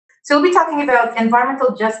So we'll be talking about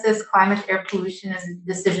environmental justice, climate, air pollution, and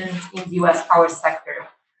decisions in the US power sector.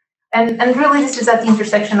 And really, this is at the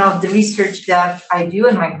intersection of the research that I do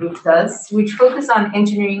and my group does, which focus on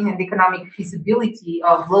engineering and economic feasibility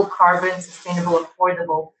of low carbon, sustainable,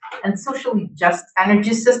 affordable, and socially just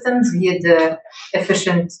energy systems via the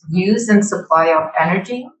efficient use and supply of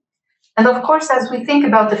energy. And of course, as we think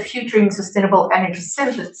about the future in sustainable energy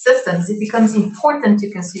systems, it becomes important to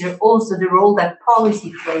consider also the role that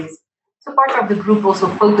policy plays. So part of the group also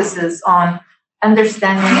focuses on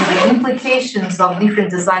understanding the implications of different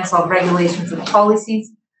designs of regulations and policies,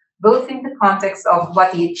 both in the context of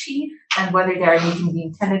what they achieve and whether they are meeting the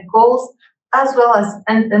intended goals, as well as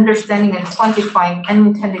understanding and quantifying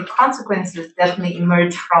unintended consequences that may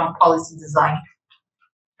emerge from policy design.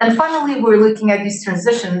 And finally, we're looking at these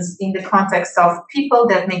transitions in the context of people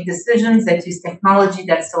that make decisions, that use technology,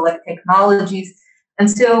 that select technologies. And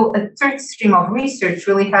so a third stream of research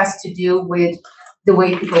really has to do with the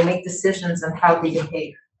way people make decisions and how they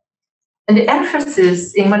behave. And the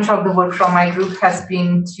emphasis in much of the work from my group has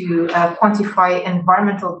been to quantify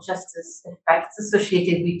environmental justice effects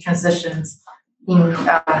associated with transitions in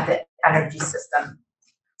the energy system.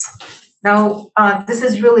 Now, this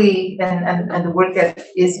is really, and the work that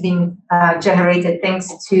is being generated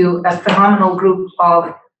thanks to a phenomenal group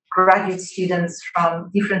of graduate students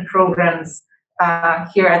from different programs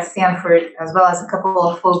here at Stanford, as well as a couple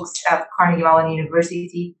of folks at Carnegie Mellon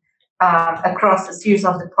University, across a series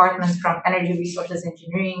of departments from energy resources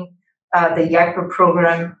engineering, the YIPER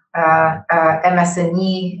program,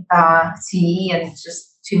 MSNE, CE, and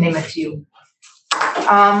just to name a few.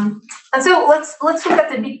 And so let's look at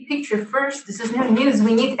the big picture first. This is no news.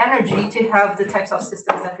 We need energy to have the types of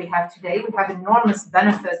systems that we have today. We have enormous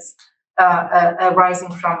benefits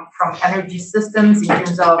arising from energy systems in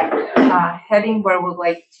terms of heading where we'd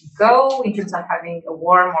like to go, in terms of having a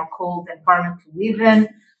warm or cold environment to live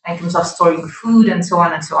in terms of storing food, and so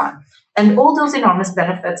on and so on. And all those enormous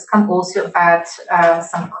benefits come also at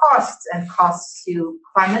some costs, and costs to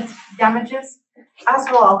climate damages, as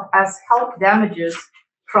well as health damages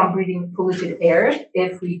from breathing polluted air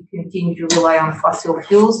if we continue to rely on fossil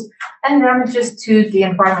fuels, and damages to the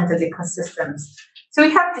environment and ecosystems. So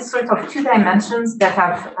we have this sort of two dimensions that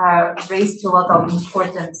have raised a lot of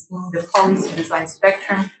importance in the policy design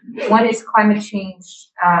spectrum. One is climate change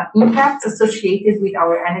impacts associated with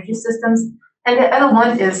our energy systems, and the other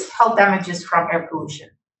one is health damages from air pollution.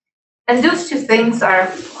 And those two things are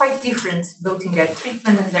quite different, both in their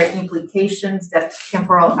treatment and their implications, their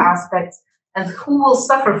temporal aspects, and who will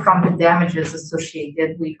suffer from the damages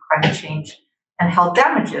associated with climate change and health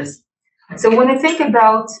damages. So when we think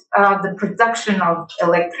about the production of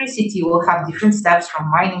electricity, we'll have different steps from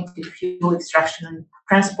mining to fuel extraction and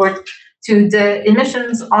transport to the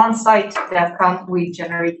emissions on site that come with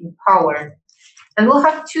generating power. And we'll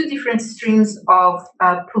have two different streams of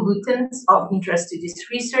pollutants of interest to this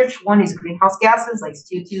research. One is greenhouse gases like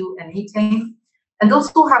CO2 and methane. And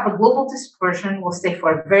those will have a global dispersion, will stay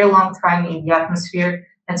for a very long time in the atmosphere.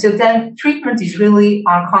 And so then treatment is really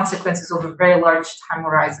on consequences over very large time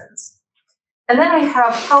horizons. And then we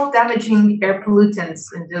have health damaging air pollutants,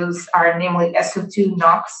 and those are namely SO2,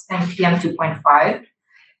 NOx, and PM2.5.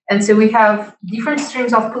 And so we have different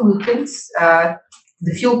streams of pollutants.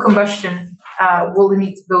 The fuel combustion will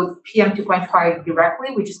emit both PM2.5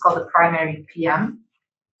 directly, which is called the primary PM,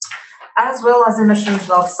 as well as emissions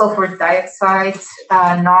of sulfur dioxide,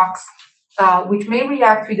 NOx, which may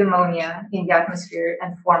react with ammonia in the atmosphere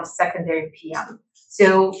and form secondary PM.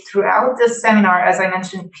 So throughout this seminar, as I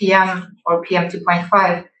mentioned, PM or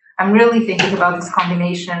PM2.5, I'm really thinking about this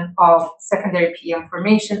combination of secondary PM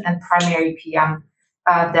formation and primary PM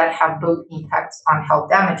that have both impacts on health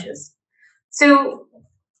damages. So,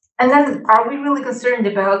 and then are we really concerned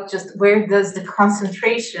about just where does the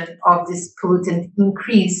concentration of this pollutant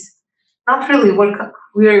increase? Not really.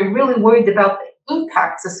 We're really worried about the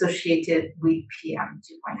impacts associated with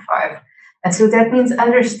PM2.5. And so that means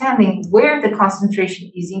understanding where the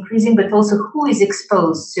concentration is increasing, but also who is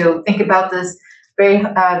exposed. So think about this very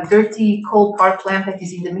dirty coal power plant that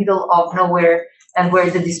is in the middle of nowhere and where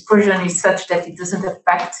the dispersion is such that it doesn't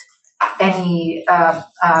affect any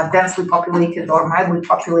densely populated or mildly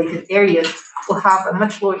populated areas, will have a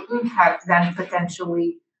much lower impact than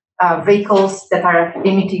potentially vehicles that are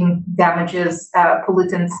emitting damages,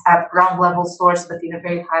 pollutants at ground level source, but in a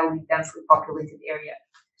very highly densely populated area.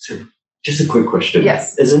 Sure. Just a quick question.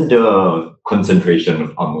 Yes. Isn't the concentration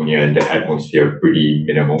of ammonia in the atmosphere pretty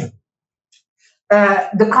minimal?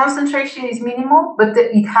 The concentration is minimal, but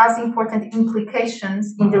it has important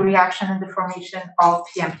implications in the reaction and the formation of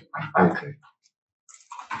PM2.5. Okay.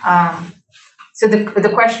 So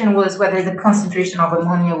the question was whether the concentration of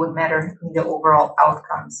ammonia would matter in the overall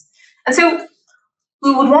outcomes. And so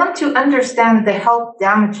we would want to understand the health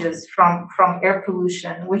damages from air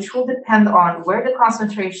pollution, which will depend on where the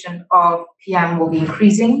concentration of PM will be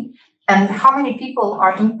increasing and how many people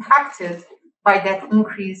are impacted by that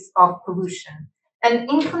increase of pollution. And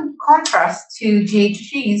in contrast to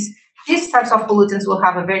GHGs, these types of pollutants will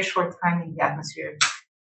have a very short time in the atmosphere.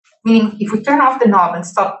 Meaning, if we turn off the knob and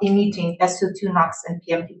stop emitting SO2, NOx, and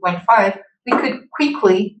PM 2.5, we could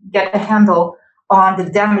quickly get a handle on the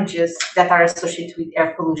damages that are associated with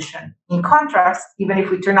air pollution. In contrast, even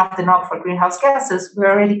if we turn off the knob for greenhouse gases,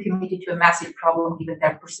 we're already committed to a massive problem given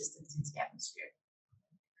their persistence in the atmosphere.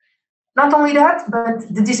 Not only that,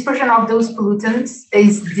 but the dispersion of those pollutants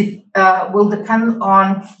will depend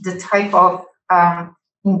on the type of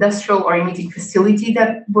industrial or emitting facility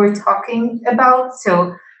that we're talking about.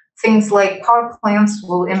 So things like power plants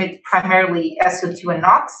will emit primarily SO2 and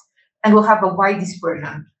NOx and will have a wide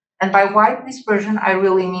dispersion. And by wide dispersion, I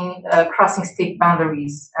really mean crossing state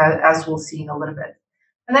boundaries, as we'll see in a little bit.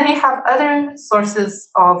 And then you have other sources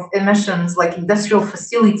of emissions, like industrial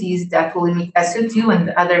facilities that will emit SO2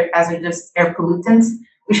 and other hazardous air pollutants,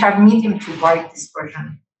 which have medium to wide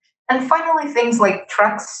dispersion. And finally, things like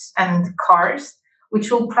trucks and cars,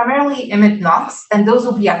 which will primarily emit NOx, and those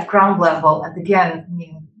will be at ground level. And again, I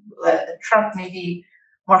mean, a truck may be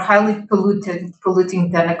more highly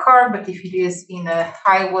polluting than a car, but if it is in a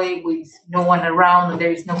highway with no one around and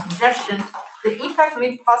there is no congestion, the impact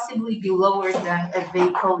may possibly be lower than a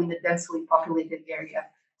vehicle in a densely populated area.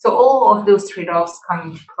 So all of those trade-offs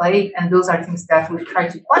come into play, and those are things that we've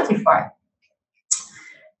tried to quantify.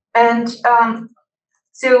 And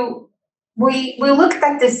so we looked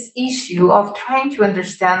at this issue of trying to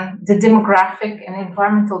understand the demographic and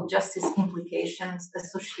environmental justice implications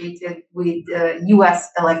associated with the US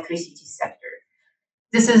electricity sector.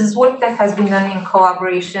 This is work that has been done in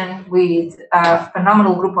collaboration with a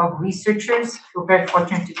phenomenal group of researchers. We're very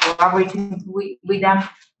fortunate to collaborate with them,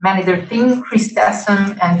 Manny Derping, Chris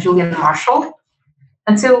Tessum, and Julian Marshall.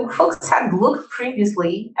 And so folks had looked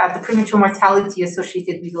previously at the premature mortality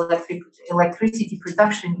associated with electricity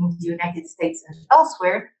production in the United States and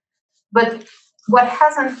elsewhere, but what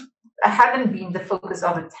hadn't been the focus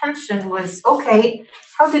of attention was, okay,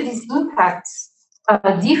 how do these impacts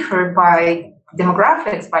differ by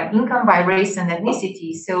demographics, by income, by race and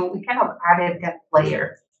ethnicity? So we kind of added that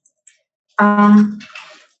layer.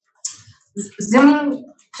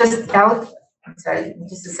 Zooming just out, I'm sorry,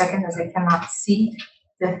 just a second, as I cannot see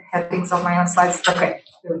the headings of my own slides. Okay,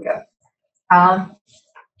 here we go.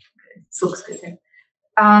 This looks good here.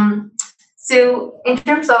 So in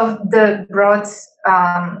terms of the broad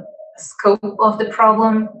scope of the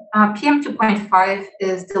problem, PM 2.5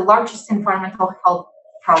 is the largest environmental health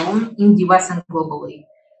problem in the US and globally.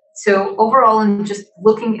 So overall, in just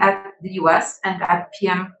looking at the US and at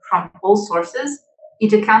PM from all sources,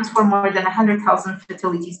 it accounts for more than 100,000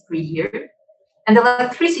 fatalities per year. And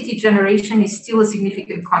electricity generation is still a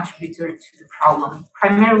significant contributor to the problem,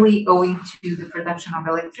 primarily owing to the production of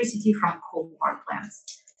electricity from coal power plants.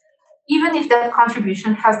 Even if that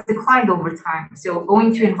contribution has declined over time, so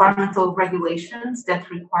owing to environmental regulations that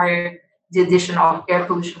require the addition of air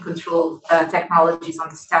pollution control technologies on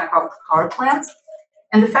the stack of power plants,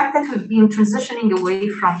 and the fact that we've been transitioning away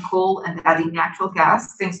from coal and adding natural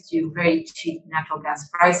gas, thanks to very cheap natural gas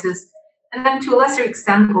prices, and then to a lesser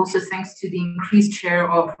extent, also thanks to the increased share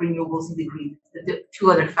of renewables in the grid. The two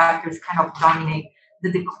other factors kind of dominate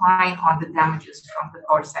the decline on the damages from the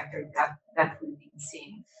power sector that we've been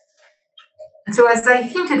seeing. And so as I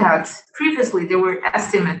hinted at previously, there were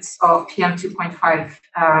estimates of PM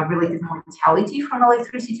 2.5 related mortality from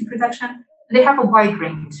electricity production. They have a wide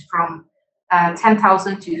range from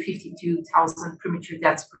 10,000 to 52,000 premature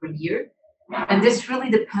deaths per year. And this really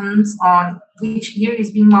depends on which year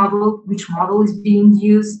is being modeled, which model is being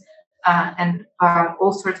used, and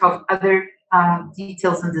all sorts of other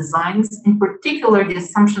details and designs, in particular the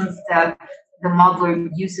assumptions that the modeler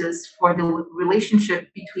uses for the relationship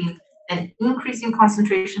between an increase in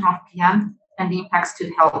concentration of PM and the impacts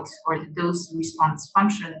to health or the dose response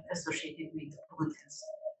function associated with pollutants.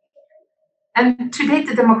 And to date,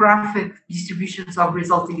 the demographic distributions of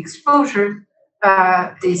resulting exposure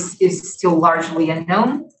is still largely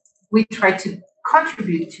unknown. We try to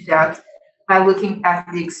contribute to that by looking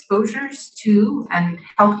at the exposures to and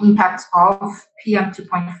health impacts of PM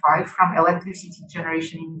 2.5 from electricity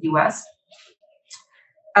generation in the US.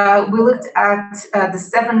 We looked at the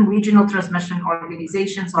 7 regional transmission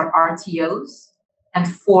organizations, or RTOs,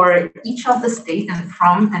 and for each of the state and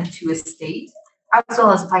from and to a state, as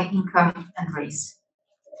well as by income and race.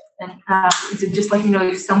 And so just let me know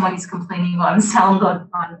if someone is complaining on sound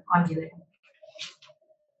on delay.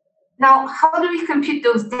 Now, how do we compute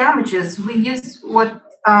those damages? We use what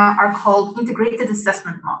are called integrated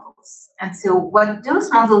assessment models. And so what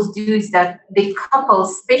those models do is that they couple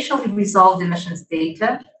spatially resolved emissions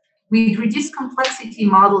data with reduced complexity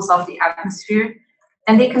models of the atmosphere,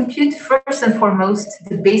 and they compute first and foremost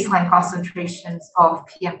the baseline concentrations of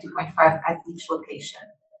PM2.5 at each location.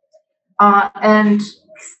 And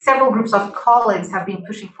several groups of colleagues have been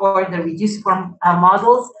pushing forward the reduced form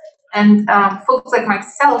models, and folks like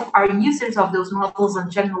myself are users of those models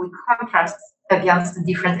and generally contrast against the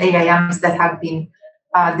different AIMs that have been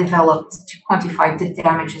developed to quantify the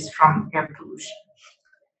damages from air pollution.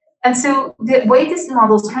 And so the way these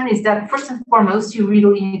models run is that first and foremost, you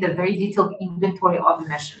really need a very detailed inventory of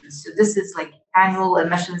emissions. So this is like annual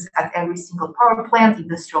emissions at every single power plant,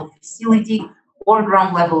 industrial facility, or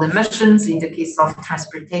ground level emissions in the case of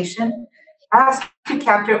transportation, as to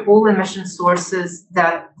capture all emission sources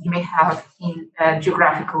that you may have in a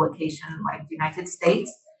geographical location like the United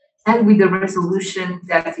States, and with a resolution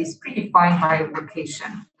that is predefined by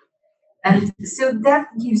location. And so that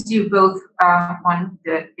gives you both on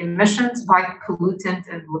the emissions by pollutant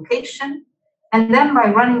and location. And then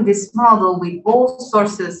by running this model with all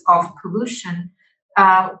sources of pollution,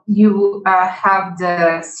 you have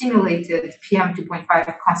the simulated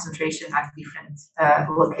PM2.5 concentration at different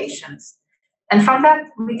locations. And from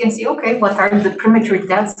that, we can see, okay, what are the premature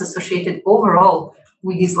deaths associated overall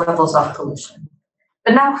with these levels of pollution?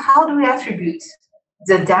 But now, how do we attribute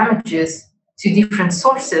the damages to different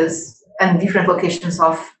sources and different locations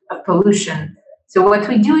of pollution? So what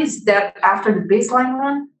we do is that after the baseline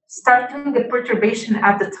run, start doing the perturbation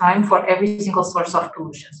at the time for every single source of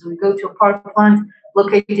pollution. So we go to a power plant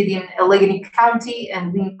located in Allegheny County,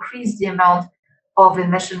 and we increase the amount of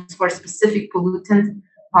emissions for a specific pollutant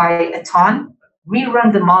by a ton,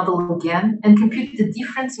 rerun the model again, and compute the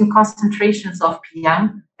difference in concentrations of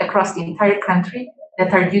PM across the entire country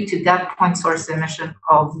that are due to that point source emission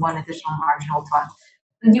of one additional marginal ton.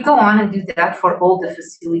 And you go on and do that for all the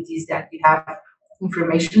facilities that you have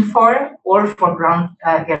information for, or for ground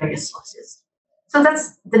area sources. So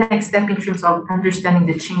that's the next step in terms of understanding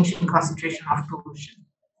the change in concentration of pollution.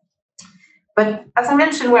 But as I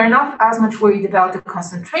mentioned, we're not as much worried about the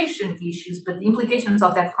concentration issues, but the implications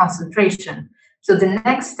of that concentration. So the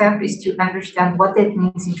next step is to understand what that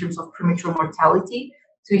means in terms of premature mortality.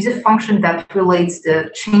 So it's a function that relates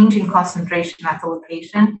the change in concentration at the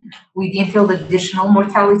location with the entailed additional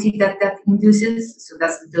mortality that induces. So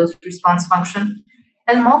that's the dose response function,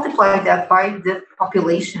 and multiply that by the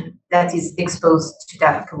population that is exposed to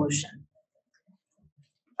that pollution.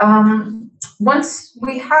 Once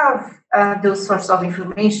we have those sorts of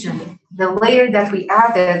information, the layer that we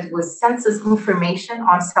added was census information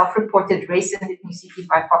on self-reported race and ethnicity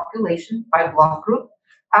by population, by block group,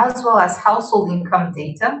 as well as household income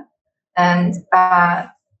data. And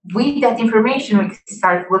with that information, we can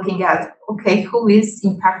start looking at, okay, who is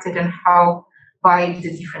impacted and how by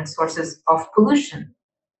the different sources of pollution.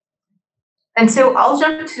 And so I'll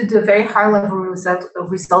jump to the very high level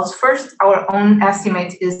results first. Our own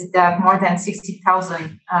estimate is that more than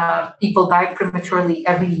 60,000 people die prematurely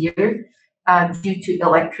every year due to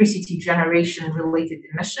electricity generation related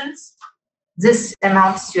emissions. This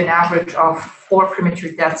amounts to an average of 4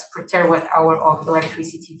 premature deaths per terawatt hour of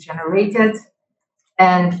electricity generated.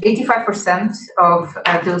 And 85% of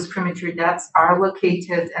those premature deaths are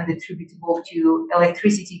located and attributable to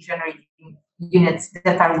electricity generating units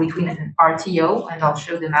that are within an RTO, and I'll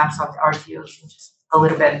show the maps of the RTOs in just a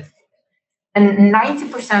little bit. And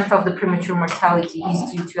 90% of the premature mortality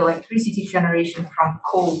is due to electricity generation from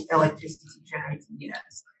coal electricity generating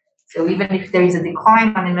units. So even if there is a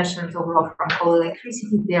decline on emissions overall from coal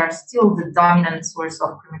electricity, they are still the dominant source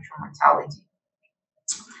of premature mortality.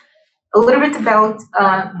 A little bit about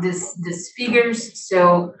these figures.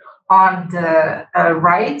 So on the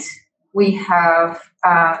right, we have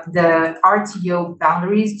the RTO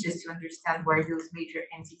boundaries, just to understand where those major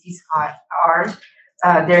entities are,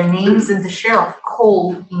 their names and the share of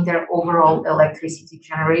coal in their overall electricity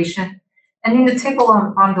generation. And in the table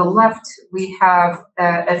on the left, we have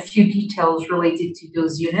a few details related to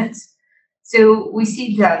those units. So we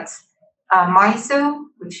see that MISO,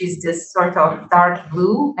 which is this sort of dark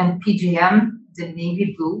blue, and PJM, the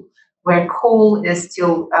navy blue, where coal is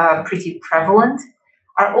still pretty prevalent,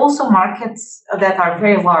 are also markets that are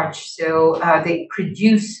very large. So they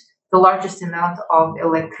produce the largest amount of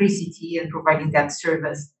electricity and providing that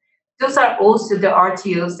service. Those are also the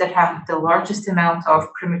RTOs that have the largest amount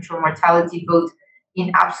of premature mortality, both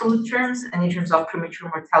in absolute terms and in terms of premature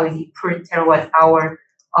mortality per terawatt hour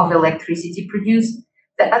of electricity produced.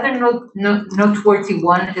 The other noteworthy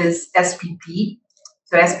one is SPP.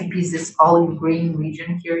 So SPP is this olive green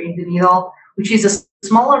region here in the middle, which is a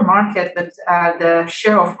smaller market, but the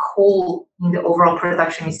share of coal in the overall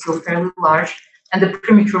production is still fairly large. And the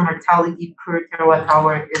premature mortality per terawatt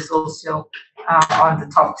hour is also on the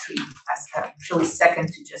top three, as actually second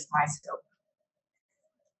to just MISO.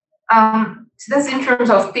 So that's in terms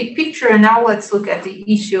of big picture. And now let's look at the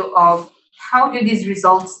issue of how do these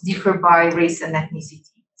results differ by race and ethnicity.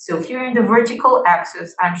 So here in the vertical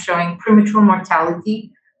axis, I'm showing premature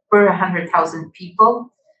mortality per 100,000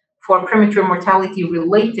 people for premature mortality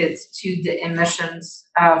related to the emissions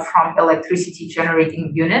from electricity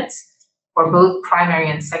generating units for both primary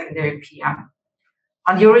and secondary PM.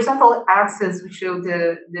 On the horizontal axis, we show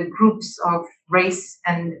the groups of race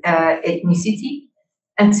and ethnicity.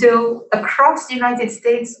 And so across the United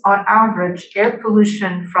States, on average, air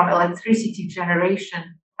pollution from electricity generation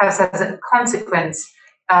has as a consequence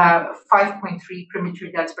 5.3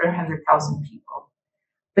 premature deaths per 100,000 people.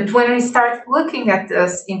 But when we start looking at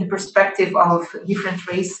this in the perspective of different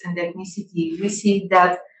race and ethnicity, we see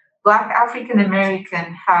that Black African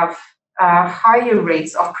American have higher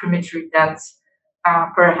rates of premature deaths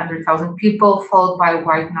per 100,000 people, followed by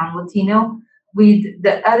white non-Latino, with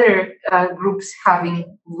the other groups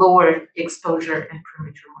having lower exposure and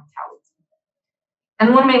premature mortality.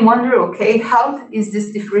 And one may wonder, okay, how is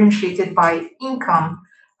this differentiated by income?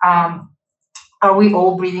 Are we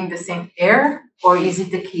all breathing the same air? Or is it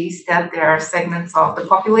the case that there are segments of the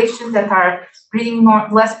population that are breathing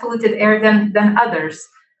less polluted air than others?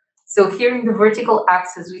 So here in the vertical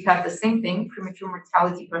axis, we have the same thing, premature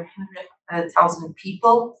mortality per 100,000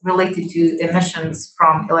 people related to emissions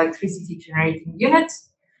from electricity generating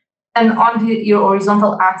units. And on your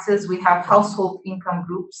horizontal axis, we have household income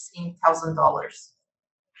groups in $1,000.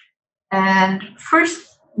 And first,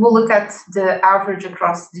 we'll look at the average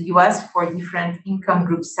across the US for different income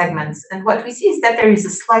group segments. And what we see is that there is a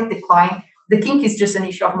slight decline. The kink is just an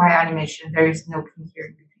issue of my animation. There is no kink here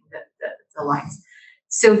between the lines.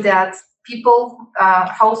 So that people,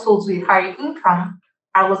 households with higher income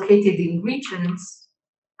are located in regions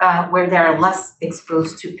where they are less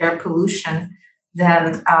exposed to air pollution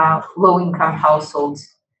than low-income households.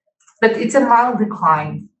 But it's a mild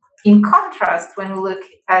decline. In contrast, when we look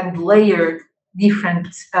at layered different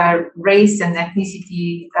race and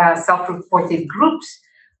ethnicity self-reported groups,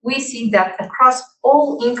 we see that across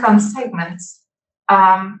all income segments,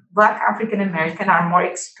 Black African American are more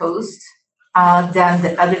exposed than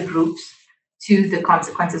the other groups to the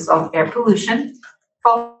consequences of air pollution,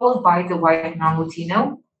 followed by the white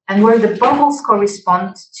non-Latino, and where the bubbles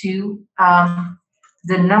correspond to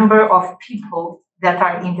the number of people that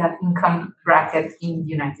are in that income bracket in the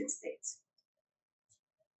United States.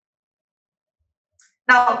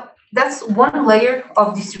 Now, that's one layer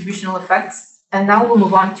of distributional effects, and now we'll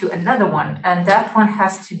move on to another one, and that one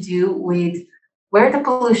has to do with where the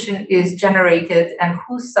pollution is generated and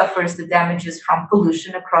who suffers the damages from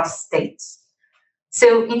pollution across states.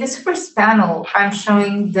 So in this first panel, I'm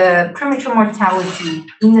showing the premature mortality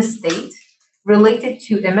in a state related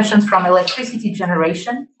to emissions from electricity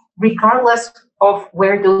generation, regardless of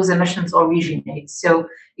where those emissions originate. So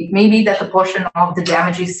it may be that the portion of the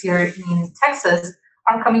damages here in Texas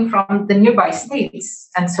are coming from the nearby states,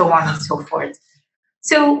 and so on and so forth.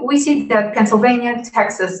 So we see that Pennsylvania,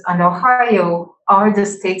 Texas, and Ohio are the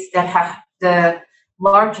states that have the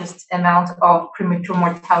largest amount of premature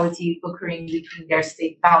mortality occurring between their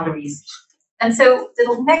state boundaries. And so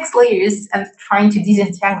the next layer is trying to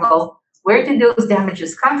disentangle where did those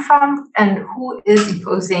damages come from and who is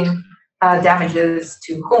imposing damages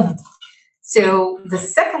to whom. So the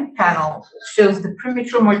second panel shows the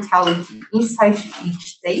premature mortality inside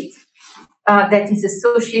each state that is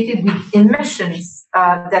associated with emissions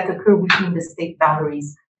that occur within the state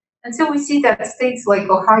boundaries. And so we see that states like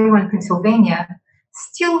Ohio and Pennsylvania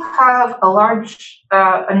still have a large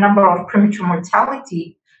number of premature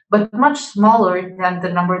mortality, but much smaller than the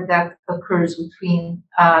number that occurs between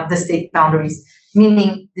the state boundaries,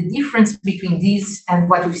 meaning the difference between these and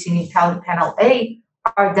what we've seen in panel A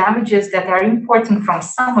are damages that are importing from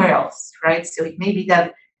somewhere else, right? So it may be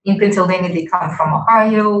that in Pennsylvania they come from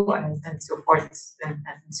Ohio and so forth and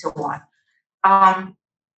so on.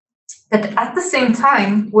 But at the same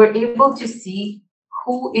time, we're able to see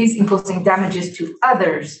who is imposing damages to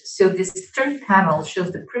others. So this third panel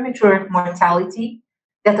shows the premature mortality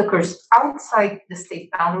that occurs outside the state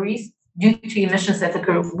boundaries due to emissions that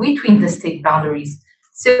occur between the state boundaries.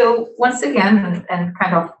 So once again, and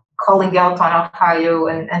kind of calling out on Ohio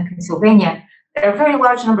and Pennsylvania, There are very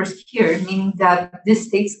large numbers here, meaning that these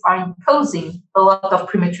states are imposing a lot of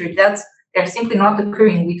premature deaths. They're simply not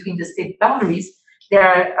occurring between the state boundaries.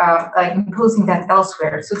 They're imposing that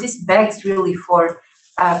elsewhere. So this begs really for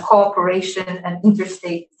cooperation and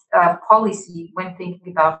interstate policy when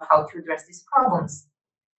thinking about how to address these problems.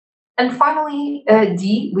 And finally,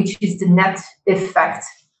 D, which is the net effect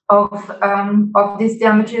of these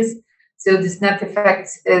damages. So this net effect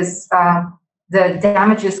is the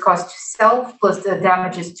damages caused to self plus the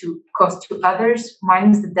damages caused to others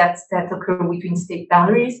minus the deaths that occur between state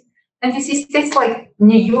boundaries. And you see states like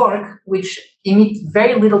New York, which emit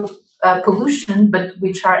very little pollution, but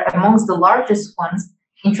which are amongst the largest ones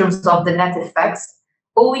in terms of the net effects,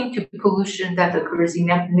 owing to pollution that occurs in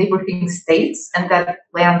neighboring states and that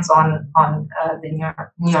lands on the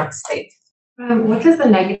New York state. What does the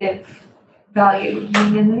negative value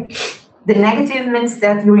mean in there? The negative means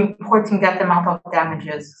that you're importing that amount of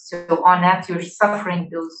damages. So on that, you're suffering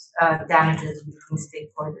those damages between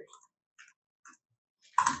state borders.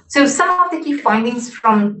 So some of the key findings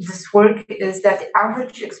from this work is that the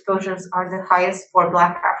average exposures are the highest for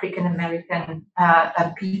Black African American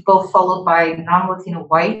people, followed by non-Latino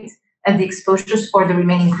white, and the exposures for the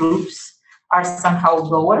remaining groups are somehow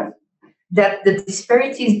lower. That the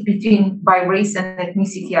disparities by race and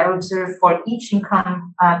ethnicity are observed for each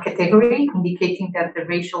income category, indicating that the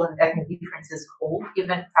racial and ethnic differences hold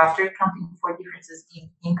even after accounting for differences in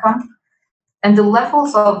income. And the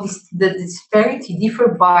levels of the disparity differ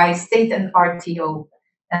by state and RTO.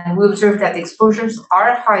 And we observe that exposures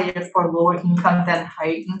are higher for lower income than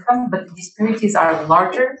higher income, but the disparities are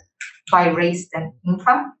larger by race than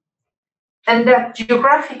income. And that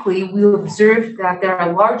geographically, we observe that there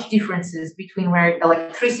are large differences between where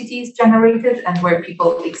electricity is generated and where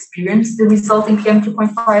people experience the resulting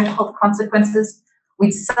PM2.5 health consequences,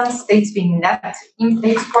 with some states being net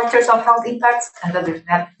exporters of health impacts and others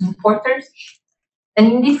net importers.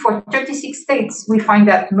 And indeed, for 36 states, we find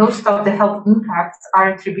that most of the health impacts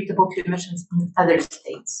are attributable to emissions in other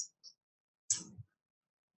states.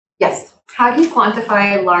 Yes? How do you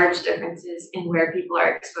quantify large differences in where people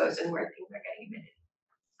are exposed and where things are getting emitted?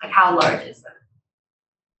 Like, how large is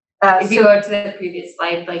that? If you go to the previous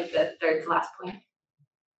slide, like the third to last point,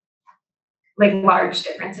 like large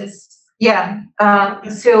differences. Yeah.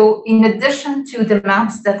 So in addition to the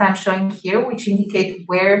maps that I'm showing here, which indicate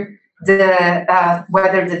where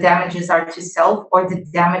whether the damages are to self or the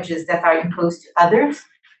damages that are imposed to others,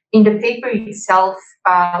 in the paper itself,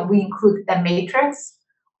 we include a matrix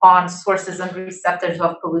on sources and receptors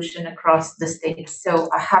of pollution across the states. So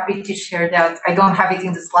I'm happy to share that. I don't have it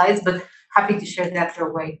in the slides, but happy to share that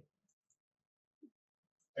your way.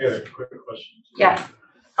 I got a quick question. Yeah.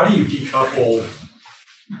 How do you decouple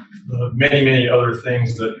the many other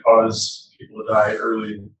things that cause people to die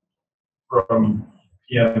early from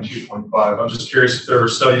PM 2.5? I'm just curious if there were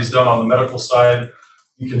studies done on the medical side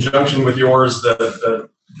in conjunction with yours that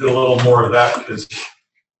did a little more of that, because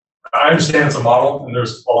I understand it's a model and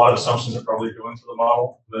there's a lot of assumptions that probably go into the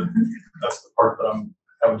model, but that's the part that I'm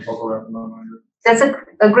having trouble wrapping my mind with. That's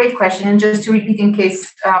a great question, and just to repeat in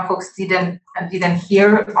case folks didn't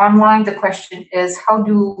hear online, the question is, how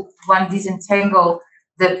do one disentangle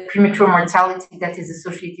the premature mortality that is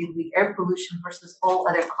associated with air pollution versus all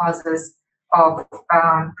other causes of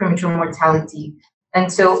premature mortality? And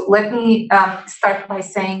so let me start by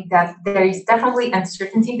saying that there is definitely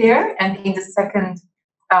uncertainty there, and in the second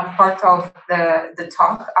part of the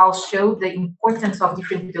talk, I'll show the importance of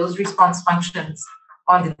different dose response functions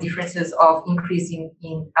on the differences of increasing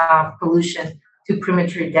in pollution to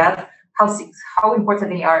premature death, how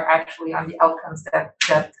important they are actually on the outcomes that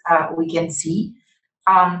we can see.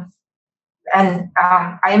 I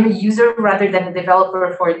am a user rather than a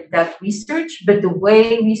developer for that research, but the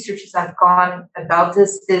way researchers have gone about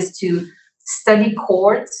this is to study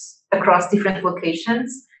cohorts across different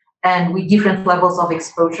locations and with different levels of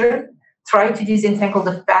exposure, try to disentangle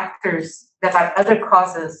the factors that are other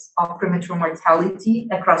causes of premature mortality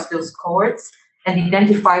across those cohorts, and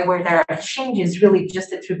identify where there are changes really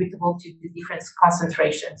just attributable to the different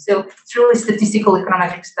concentrations. So it's really statistical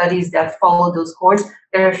econometric studies that follow those cohorts.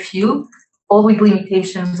 There are a few, all with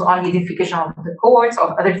limitations on the identification of the cohorts,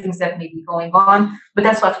 of other things that may be going on, but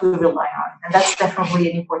that's what we rely on. And that's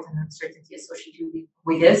definitely an important uncertainty associated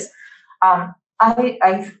with this. I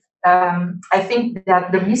think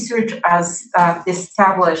that the research has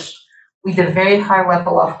established with a very high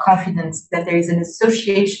level of confidence that there is an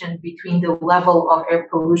association between the level of air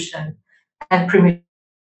pollution and premature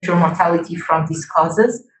mortality from these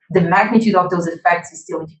causes. The magnitude of those effects is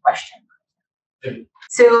still into question.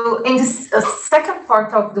 So in this second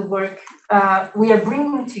part of the work, we are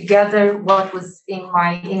bringing together what was in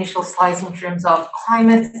my initial slides in terms of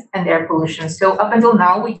climate and air pollution. So up until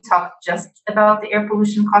now, we talked just about the air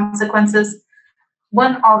pollution consequences.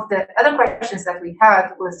 One of the other questions that we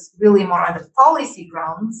had was really more on the policy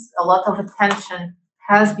grounds. A lot of attention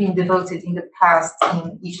has been devoted in the past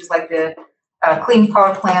in issues like the Clean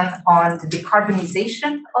Power Plan on the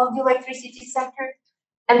decarbonization of the electricity sector,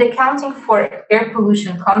 and accounting for air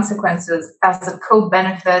pollution consequences as a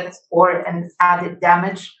co-benefit or an added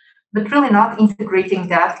damage, but really not integrating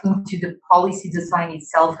that into the policy design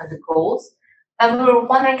itself and the goals. And we were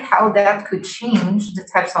wondering how that could change the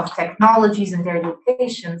types of technologies and their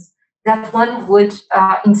locations that one would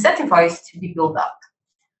incentivize to be built up.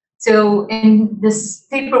 So in this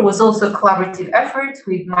paper was also a collaborative effort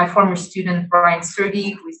with my former student, Brian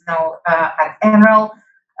Sturdy, who is now at NREL,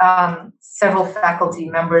 several faculty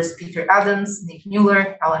members, Peter Adams, Nick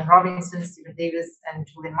Mueller, Alan Robinson, Stephen Davis, and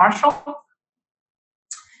Julian Marshall.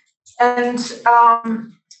 And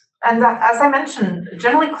as I mentioned,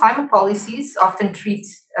 generally climate policies often treat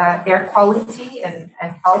air quality and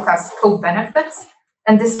health as co-benefits.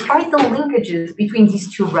 And despite the linkages between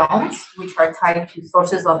these two realms, which are tied to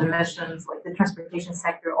sources of emissions like the transportation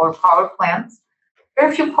sector or power plants,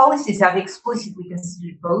 very few policies have explicitly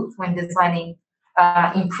considered both when designing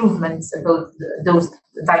improvements about those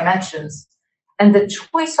dimensions. And the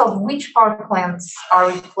choice of which power plants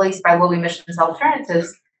are replaced by low emissions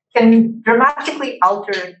alternatives can dramatically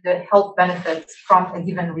alter the health benefits from a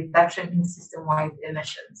given reduction in system-wide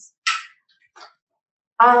emissions.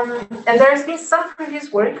 And there's been some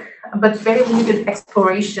previous work, but very limited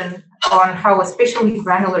exploration on how especially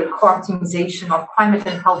granular co-optimization of climate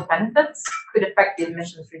and health benefits could affect the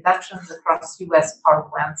emissions reductions across US power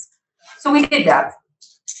plants. So we did that.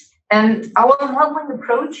 And our modeling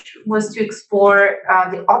approach was to explore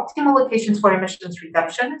the optimal locations for emissions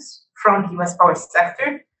reductions from the US power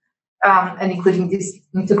sector, and including this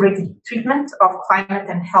integrated treatment of climate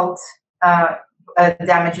and health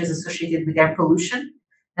damages associated with air pollution.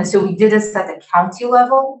 And so we did this at a county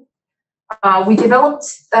level. We developed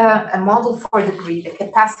a model for the grid, a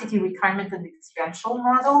capacity requirement and expansion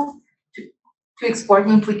model to explore the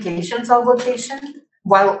implications of location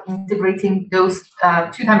while integrating those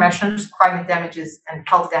two dimensions, climate damages and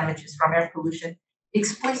health damages from air pollution,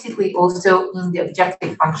 explicitly also in the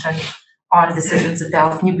objective function on decisions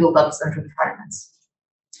about new build-ups and requirements.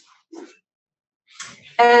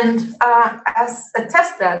 And as a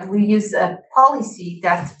test bed, we use a policy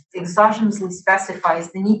that exogenously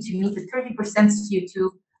specifies the need to meet the 30%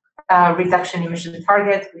 CO2 reduction emission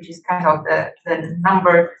target, which is kind of the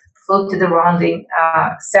number floated around in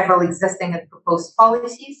several existing and proposed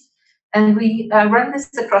policies. And we run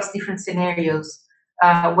this across different scenarios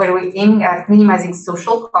where we aim at minimizing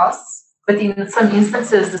social costs, but in some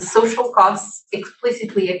instances, the social costs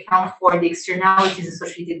explicitly account for the externalities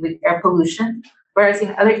associated with air pollution, whereas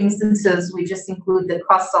in other instances, we just include the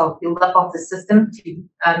costs of build-up of the system to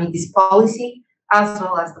meet this policy, as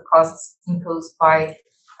well as the costs imposed by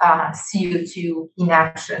CO2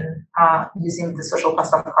 inaction using the social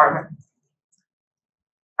cost of carbon.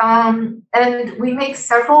 And we make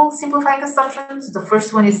several simplifying assumptions. The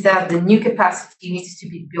first one is that the new capacity needs to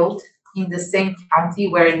be built in the same county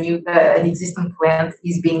where an existing plant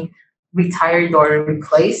is being retired or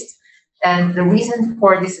replaced. And the reason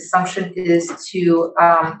for this assumption is to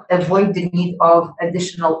avoid the need of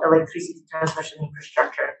additional electricity transmission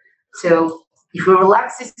infrastructure. So if we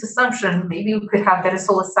relax this assumption, maybe we could have better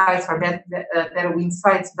solar sites or better wind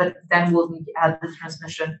sites, but then we'll need to add the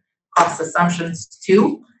transmission cost assumptions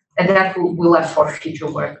too, and that will left for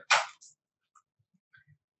future work.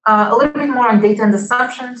 A little bit more on data and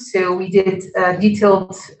assumptions. So we did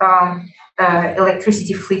detailed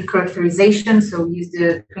electricity fleet characterization. So we used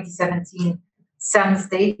the 2017 SEMS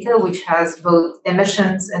data, which has both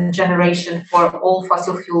emissions and generation for all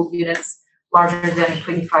fossil fuel units larger than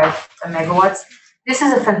 25 megawatts. This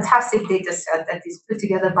is a fantastic data set that is put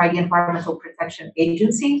together by the Environmental Protection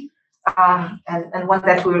Agency, and one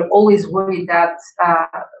that we're always worried that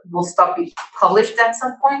will stop being published at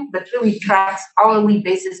some point, but really tracks hourly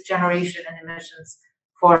basis generation and emissions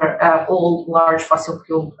for all large fossil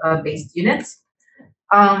fuel based units.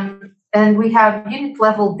 And we have unit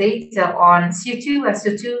level data on CO2,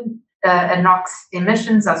 SO2, and NOx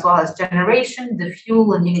emissions, as well as generation, the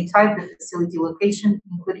fuel and unit type, the facility location,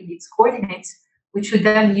 including its coordinates, which we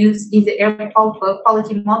then use in the air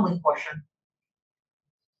quality modeling portion.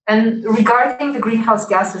 And regarding the greenhouse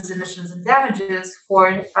gases emissions and damages,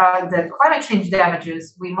 for the climate change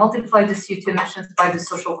damages, we multiply the CO2 emissions by the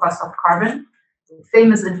social cost of carbon,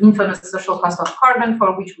 famous and infamous social cost of carbon,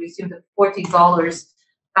 for which we assumed $40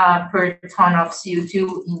 per ton of CO2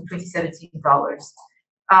 in 2017 dollars.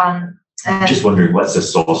 Just wondering, what's the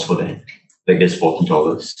source for that? I guess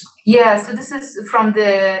 $40. Yeah, so this is from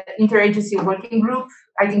the interagency working group.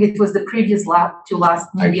 I think it was the previous last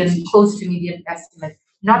median, IPCC. close to median estimate,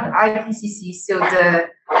 not IPCC. So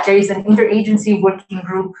there is an interagency working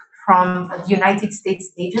group from the United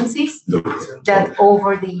States agencies that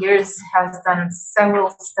over the years has done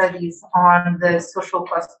several studies on the social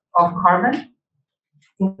cost of carbon.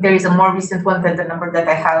 There is a more recent one than the number that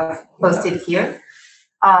I have posted here.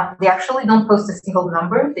 They actually don't post a single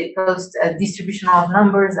number. They post a distribution of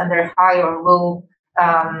numbers and their high or low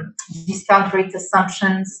discount rate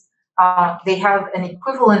assumptions. They have an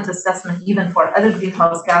equivalent assessment even for other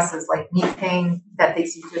greenhouse gases like methane that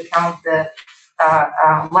takes into account the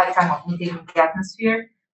lifetime of methane in the atmosphere.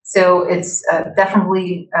 So it's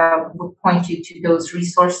definitely would point you to those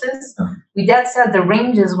resources. With that said, the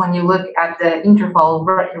ranges, when you look at the interval,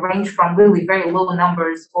 range from really very low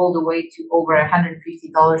numbers all the way to over $150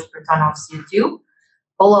 per ton of CO2.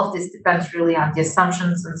 All of this depends really on the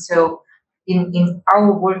assumptions. And so in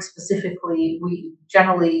our work specifically, we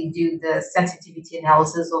generally do the sensitivity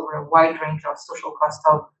analysis over a wide range of social cost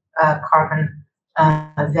of carbon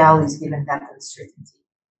values given that uncertainty.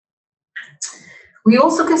 We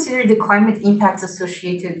also consider the climate impacts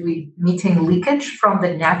associated with methane leakage from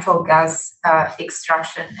the natural gas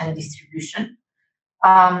extraction and distribution.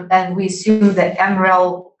 And we assume the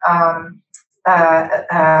MREL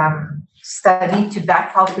study to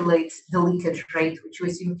back calculate the leakage rate, which we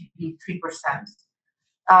assume to be 3%.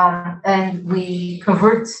 And we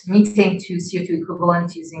convert methane to CO2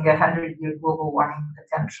 equivalent using a 100-year global warming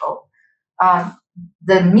potential.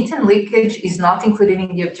 The methane leakage is not included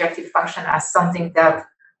in the objective function as something that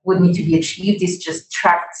would need to be achieved. It's just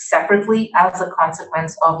tracked separately as a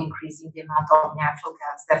consequence of increasing the amount of natural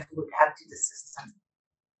gas that we would add to the system.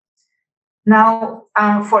 Now,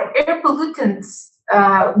 for air pollutants,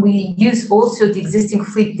 we use also the existing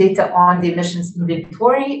fleet data on the emissions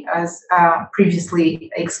inventory, as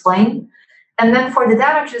previously explained. And then for the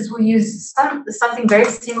damages, we use something very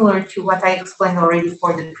similar to what I explained already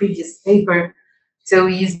for the previous paper. So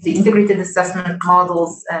we use the integrated assessment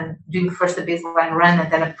models and doing first a baseline run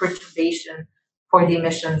and then a perturbation for the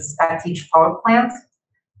emissions at each power plant.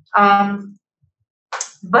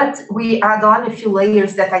 But we add on a few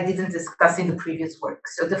layers that I didn't discuss in the previous work.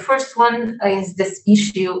 So the first one is this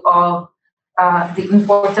issue of the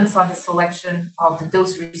importance on the selection of the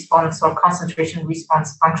dose response or concentration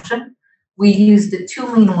response function. We use the two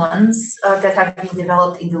main ones that have been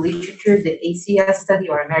developed in the literature, the ACS study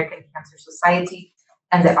or American Cancer Society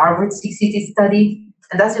and the Harvard CCT study.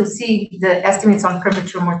 And as you'll see, the estimates on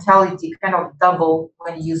premature mortality kind of double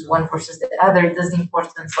when you use one versus the other. There's the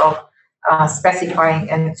importance of specifying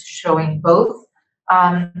and showing both.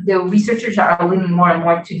 The researchers are leaning more and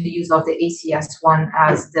more to the use of the ACS one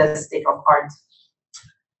as the state of art.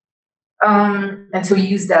 And so we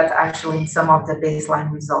use that actually in some of the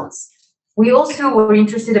baseline results. We also were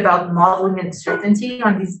interested about modeling uncertainty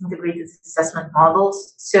on these integrated assessment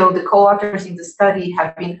models. So the co-authors in the study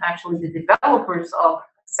have been actually the developers of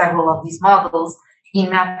several of these models,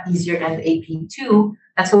 INMAP, EASIER, and AP2.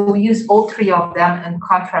 And so we use all three of them and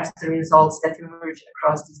contrast the results that emerge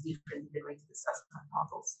across these different integrated assessment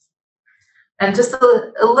models. And just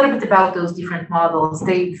a little bit about those different models.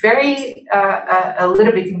 They vary a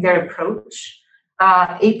little bit in their approach.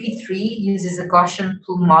 AP3 uses a Gaussian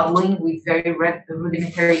plume modeling with very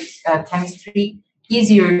rudimentary chemistry.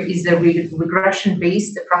 EASIER is a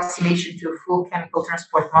regression-based approximation to a full chemical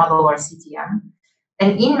transport model, or CTM.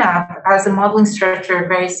 And INMAP has a modeling structure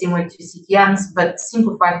very similar to CTMs, but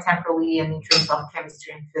simplified temporally and in terms of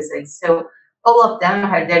chemistry and physics. So all of them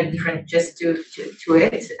have their different gist to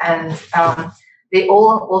it, and they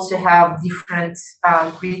all also have different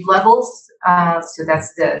grid levels. So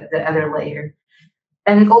that's the other layer.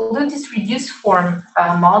 And although these reduced form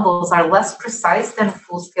models are less precise than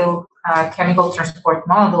full-scale chemical transport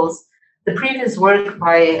models, the previous work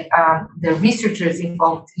by the researchers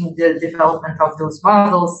involved in the development of those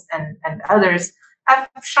models and others have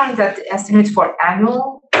shown that the estimates for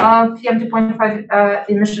annual PM2.5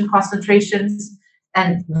 emission concentrations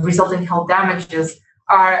and resulting health damages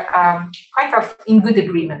are quite in good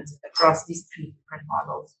agreement across these three different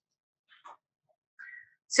models.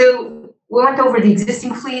 So we went over the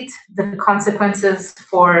existing fleet, the consequences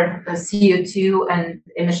for CO2 and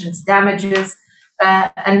emissions damages.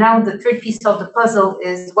 And now the third piece of the puzzle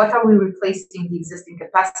is what are we replacing the existing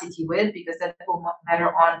capacity with, because that will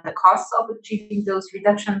matter on the costs of achieving those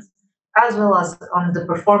reductions, as well as on the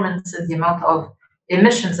performance and the amount of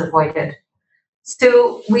emissions avoided.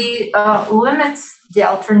 So we limit the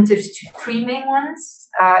alternatives to three main ones,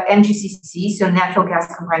 NGCC, so natural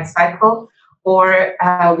gas combined cycle, or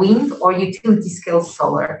wind or utility scale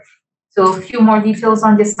solar. So a few more details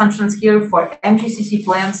on the assumptions here for NGCC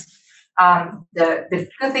plants. The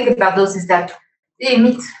good thing about those is that they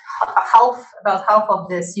emit about half of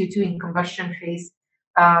the CO2 in combustion phase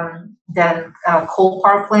than coal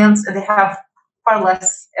power plants, and they have far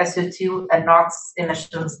less SO2 and NOx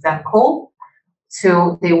emissions than coal.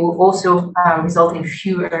 So they will also result in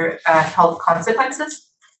fewer health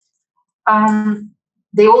consequences.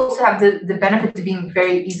 They also have the benefit of being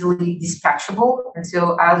very easily dispatchable. And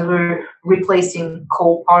so as we're replacing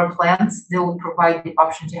coal power plants, they will provide the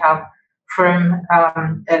option to have firm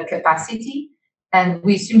capacity. And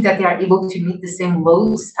we assume that they are able to meet the same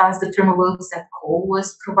loads as the thermal loads that coal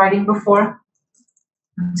was providing before.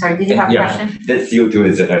 Sorry, did you have a question? That CO2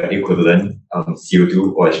 is an equivalent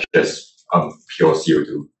CO2 or it's just pure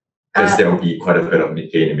CO2? Because there will be quite a bit of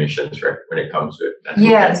methane emissions, right, when it comes to it.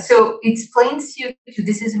 Yeah, so it's plain CO2.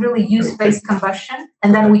 This is really use-based combustion.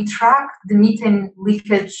 And then we track the methane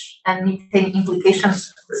leakage and methane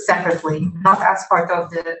implications separately, not as part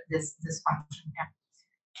of this function. Yeah.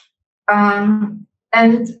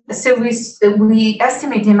 And so we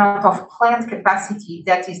estimate the amount of plant capacity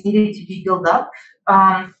that is needed to be built up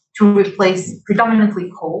to replace predominantly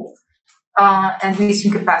coal. And we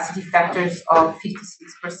assume capacity factors of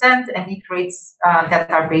 56% and heat rates that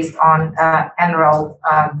are based on NREL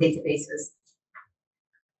databases.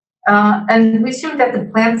 And we assume that the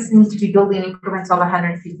plants need to be built in increments of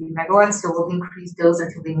 150 megawatts, so we'll increase those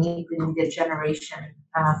until they meet the needed generation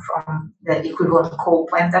from the equivalent coal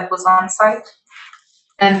plant that was on site.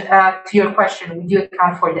 And to your question, we do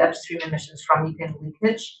account for the upstream emissions from methane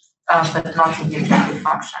leakage, but not in the objective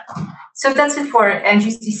function. So that's it for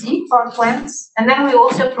NGCC power plants. And then we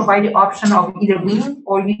also provide the option of either wind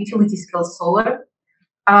or utility scale solar.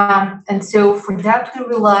 And so for that, we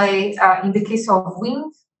rely, in the case of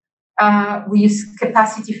wind, we use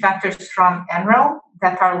capacity factors from NREL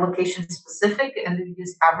that are location specific, and we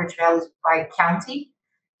use average values by county.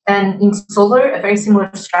 And in solar, a very similar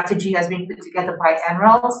strategy has been put together by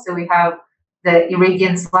NREL. So we have the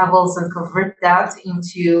irradiance levels and convert that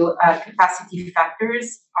into capacity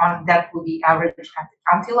factors that will be averaged at the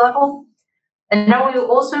county level. And now we will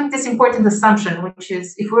also make this important assumption, which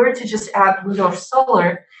is if we were to just add wind or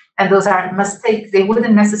solar, and those are mistakes, they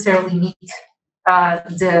wouldn't necessarily meet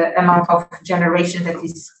the amount of generation that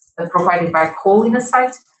is provided by coal in a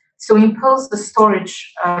site. So we impose the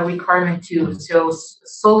storage requirement too. So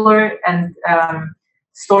solar and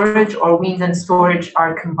storage, or wind and storage,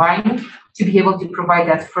 are combined to be able to provide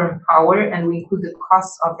that firm power, and we include the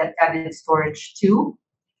cost of that added storage too.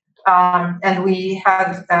 And we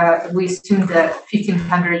assumed the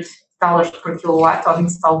 $1,500 per kilowatt of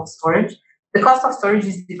installed storage. The cost of storage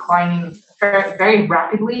is declining very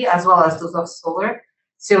rapidly, as well as those of solar.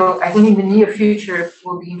 So I think in the near future,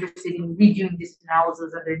 we'll be interested in redoing this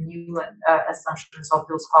analysis under new assumptions of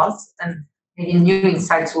those costs, and maybe new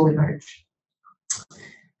insights will emerge.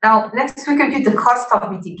 Now, next we compute the cost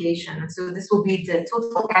of mitigation. So this will be the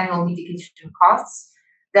total annual mitigation costs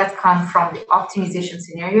that come from the optimization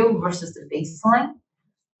scenario versus the baseline.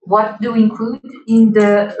 What do we include in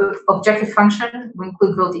the objective function? We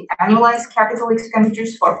include both the annualized capital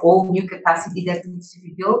expenditures for all new capacity that needs to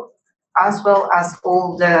be built, as well as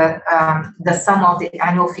all the sum of the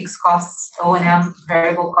annual fixed costs, O&M,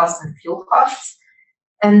 variable costs, and fuel costs.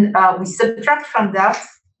 And we subtract from that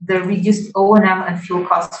the reduced O&M and fuel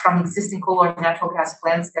costs from existing coal or natural gas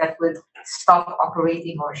plants that would stop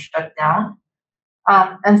operating or shut down.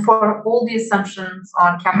 And for all the assumptions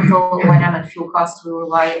on capital, O&M, and fuel costs, we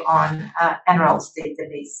rely on NREL's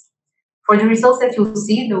database. For the results that you'll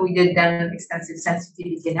see, though we did then extensive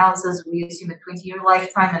sensitivity analysis, we assume a 20-year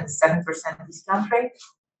lifetime and a 7% discount rate.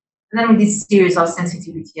 And then we did a series of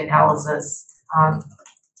sensitivity analysis.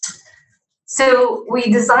 So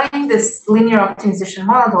we designed this linear optimization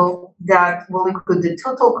model that will include the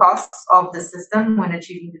total costs of the system when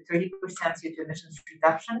achieving the 30% CO2 emissions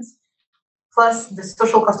reductions, plus the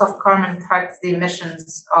social cost of carbon times the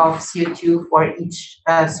emissions of CO2 for each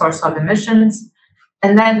source of emissions.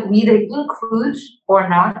 And then we either include or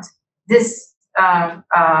not this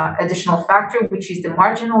additional factor, which is the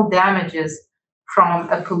marginal damages from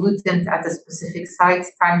a pollutant at a specific site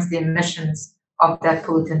times the emissions of that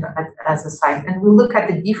pollutant as a site. And we look at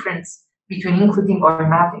the difference between including or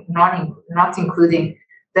not including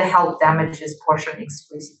the health damages portion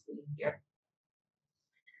explicitly here.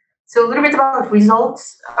 So a little bit about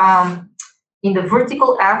results. In the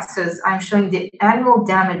vertical axis, I'm showing the annual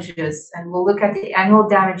damages, and we'll look at the annual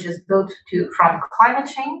damages both from climate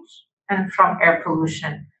change and from air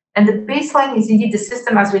pollution. And the baseline is indeed the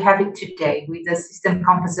system as we have it today, with the system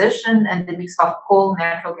composition and the mix of coal,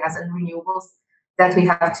 natural gas, and renewables that we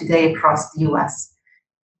have today across the US.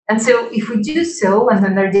 And so if we do so, and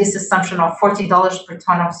then there's this assumption of $40 per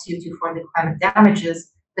ton of CO2 for the climate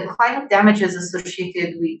damages, the climate damages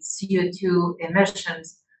associated with CO2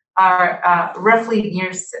 emissions are roughly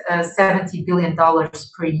near $70 billion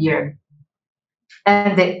per year.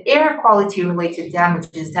 And the air quality related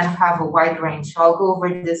damages then have a wide range. So I'll go over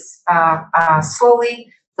this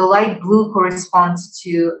slowly. The light blue corresponds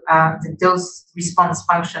to the dose response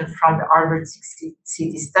function from the Harvard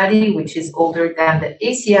City study, which is older than the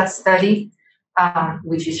ACS study,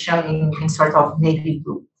 which is shown in sort of navy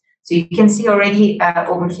blue. So you can see already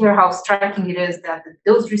over here how striking it is that the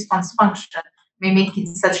dose response function may make it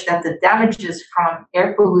such that the damages from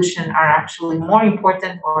air pollution are actually more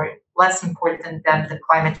important or less important than the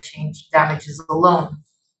climate change damages alone.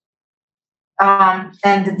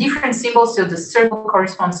 And the different symbols, so the circle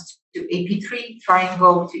corresponds to AP3,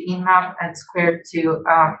 triangle to INMAP, and square to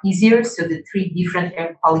easier, so the three different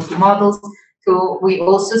air quality models. So we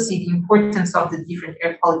also see the importance of the different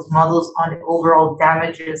air quality models on the overall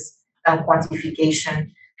damages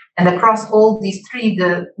quantification. And across all these three,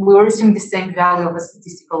 we're assuming the same value of a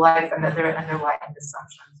statistical life and other underlying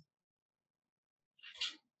assumptions.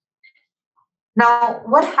 Now,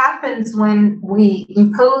 what happens when we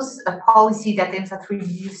impose a policy that aims at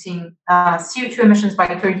reducing CO2 emissions by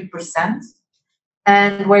 30%,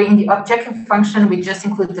 and where in the objective function we just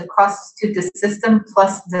include the costs to the system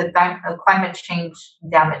plus the climate change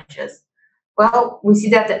damages? Well, we see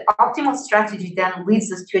that the optimal strategy then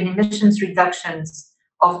leads us to an emissions reductions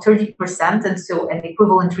of 30%, and so an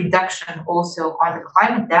equivalent reduction also on the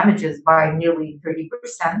climate damages by nearly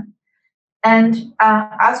 30%. And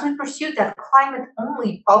as we pursue that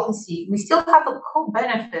climate-only policy, we still have a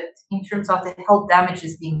co-benefit in terms of the health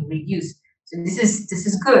damages being reduced. So this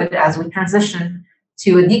is good as we transition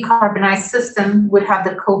to a decarbonized system. Would have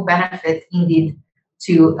the co-benefit indeed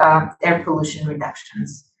to air pollution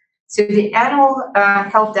reductions. So the annual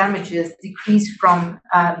health damages decrease from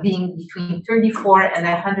being between 34 and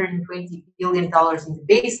 120 billion dollars in the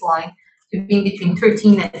baseline to being between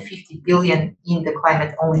 13 and 50 billion in the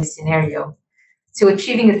climate-only scenario. So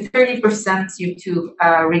achieving a 30%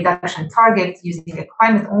 CO2 reduction target using a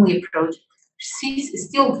climate-only approach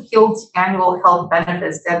still yields annual health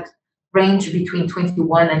benefits that range between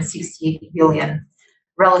 21 and 68 billion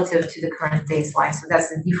relative to the current baseline. So that's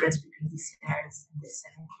the difference between these scenarios and this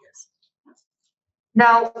scenario.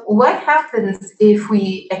 Now, what happens if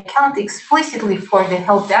we account explicitly for the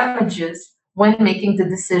health damages when making the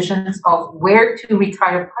decisions of where to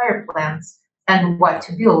retire power plants and what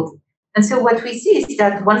to build? And so what we see is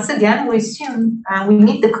that once again, we assume we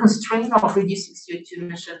meet the constraint of reducing CO2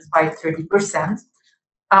 emissions by 30%.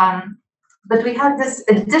 But we have this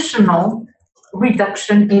additional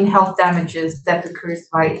reduction in health damages that occurs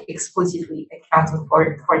by explicitly accounting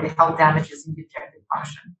for the health damages in the objective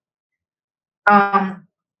function.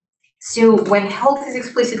 So when health is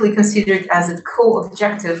explicitly considered as a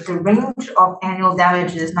co-objective, the range of annual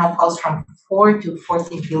damages now falls from $4 to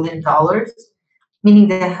 $40 billion, meaning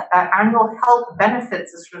the annual health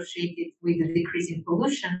benefits associated with the decrease in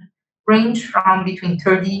pollution range from between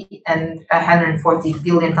 $30 and $140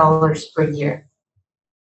 billion per year.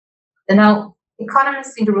 And now,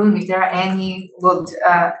 economists in the room, if there are any, would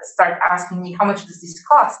start asking me, how much does this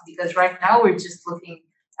cost? Because right now we're just looking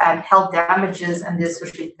at health damages and the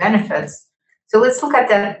associated benefits. So let's look at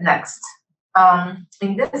that next.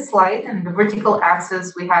 In this slide, in the vertical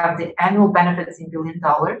axis, we have the annual benefits in $billion.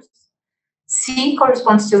 C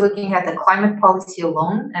corresponds to looking at the climate policy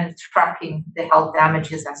alone and tracking the health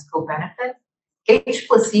damages as co-benefit. H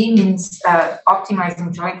plus E means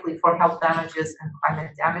optimizing jointly for health damages and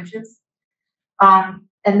climate damages.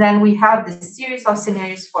 And then we have the series of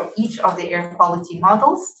scenarios for each of the air quality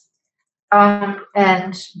models.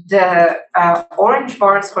 And the orange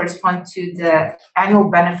bars correspond to the annual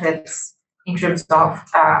benefits in terms of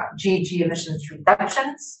GHG emissions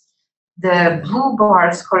reductions. The blue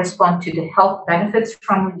bars correspond to the health benefits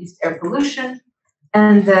from reduced air pollution.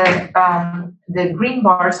 And the green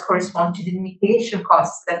bars correspond to the mitigation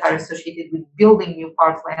costs that are associated with building new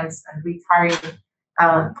power plants and retiring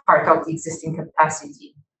part of the existing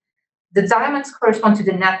capacity. The diamonds correspond to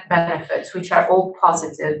the net benefits, which are all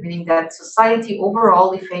positive, meaning that society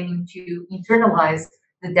overall, if aiming to internalize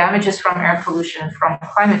the damages from air pollution, from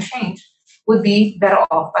climate change, would be better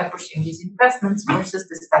off by pursuing these investments versus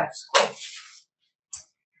the status quo.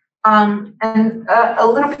 And a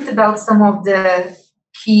little bit about some of the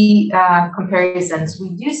key comparisons.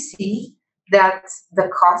 We do see that the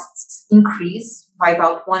costs increase by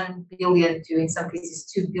about 1 billion to, in some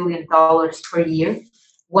cases, $2 billion per year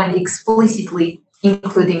when explicitly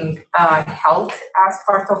including health as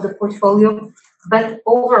part of the portfolio. But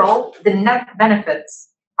overall, the net benefits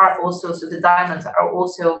are also, so the diamonds are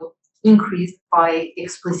also increased by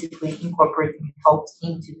explicitly incorporating health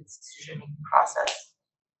into the decision-making process.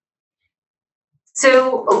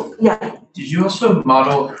 So, yeah. Did you also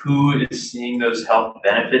model who is seeing those health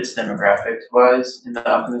benefits demographics wise in the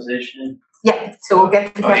optimization? Yeah, so we'll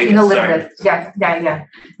get to that in a little bit. Yeah.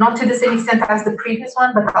 Not to the same extent as the previous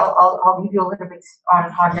one, but I'll give you a little bit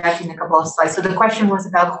on that in a couple of slides. So the question was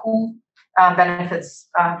about who benefits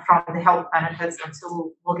from the health benefits, and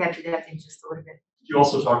so we'll get to that in just a little bit. Could you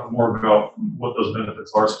also talk more about what those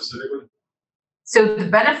benefits are specifically? So the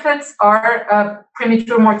benefits are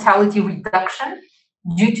premature mortality reduction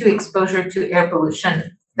due to exposure to air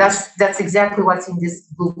pollution. That's exactly what's in this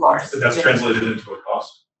blue bars. So that's translated into a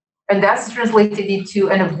cost. And that's translated into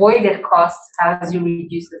an avoided cost as you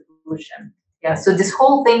reduce the pollution. Yeah. So this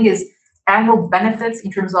whole thing is annual benefits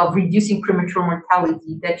in terms of reducing premature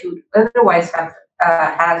mortality that you would otherwise have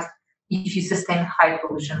had if you sustain high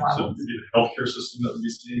pollution levels. So the healthcare system that would be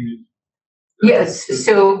seeing. Yes,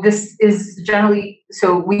 so this is generally,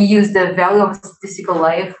 so we use the value of statistical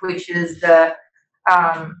life, which is the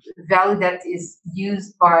value that is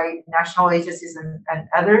used by national agencies and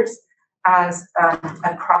others as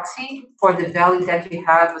a proxy for the value that you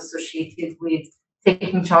have associated with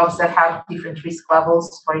taking jobs that have different risk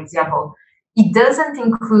levels. For example, it doesn't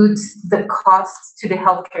include the costs to the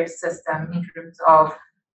healthcare system in terms of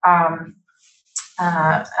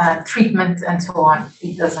treatment and so on.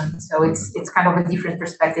 It doesn't. So it's kind of a different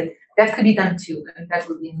perspective. That could be done too, and that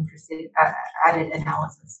would be an interesting added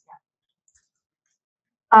analysis.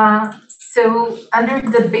 Yeah. So under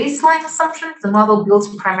the baseline assumptions, the model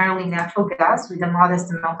builds primarily natural gas with a modest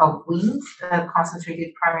amount of wind,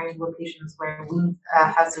 concentrated primary locations where wind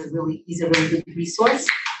is a really good resource.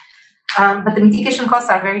 But the mitigation costs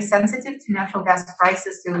are very sensitive to natural gas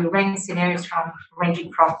prices. So we range scenarios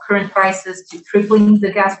ranging from current prices to tripling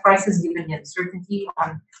the gas prices, given the uncertainty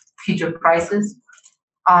on future prices.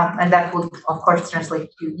 And that would, of course, translate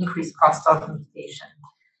to increased cost of mitigation.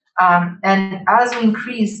 And as we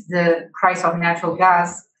increase the price of natural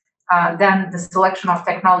gas, then the selection of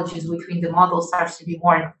technologies between the models starts to be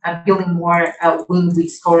more building more wind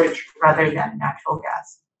with storage rather than natural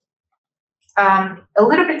gas. A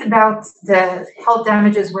little bit about the health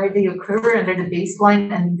damages, where they occur under the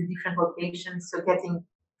baseline and in the different locations. So getting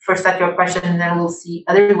first at your question, and then we'll see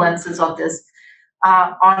other lenses of this.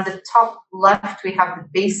 On the top left, we have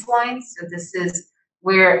the baseline. So this is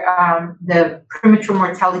where the premature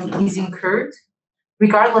mortality is incurred,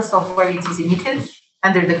 regardless of where it is emitted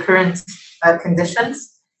under the current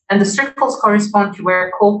conditions. And the circles correspond to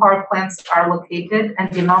where coal power plants are located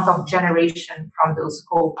and the amount of generation from those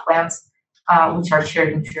coal plants, which are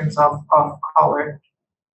shared in terms of color.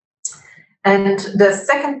 And the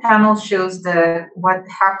second panel shows what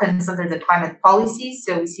happens under the climate policy.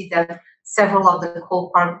 So we see that several of the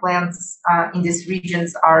coal power plants in these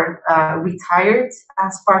regions are retired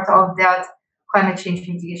as part of that climate change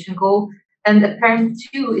mitigation goal. And apparent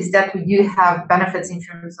too is that we do have benefits in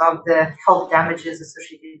terms of the health damages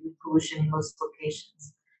associated with pollution in most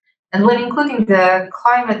locations. And when including the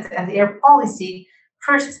climate and air policy,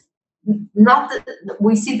 first,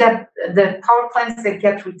 we see that the power plants that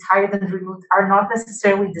get retired and removed are not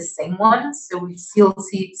necessarily the same ones. So we still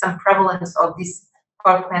see some prevalence of these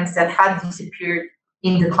power plants that had disappeared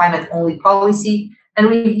in the climate-only policy. And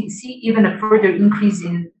we see even a further increase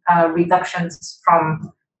in reductions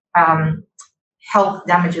from health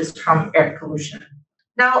damages from air pollution.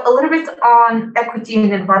 Now, a little bit on equity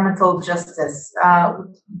and environmental justice.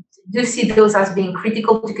 Do see those as being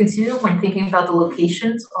critical to consider when thinking about the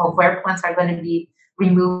locations of where plants are going to be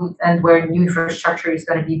removed and where new infrastructure is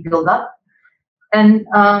going to be built up. And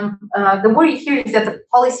the worry here is that the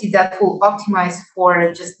policy that will optimize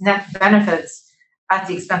for just net benefits at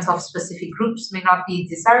the expense of specific groups may not be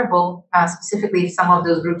desirable, specifically if some of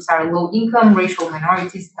those groups are low income, racial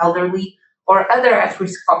minorities, elderly, or other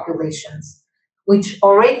at-risk populations, which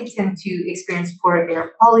already tend to experience poor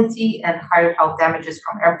air quality and higher health damages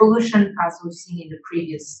from air pollution, as we've seen in the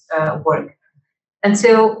previous work. And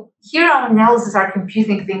so here our analyses are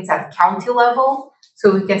computing things at county level.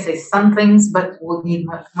 So we can say some things, but we'll need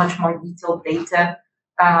much more detailed data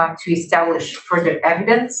to establish further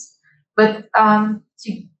evidence. But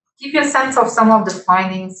to give you a sense of some of the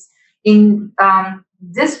findings, in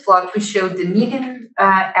this plot, we show the median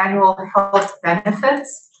annual health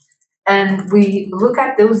benefits, and we look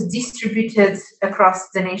at those distributed across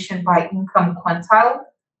the nation by income quintile,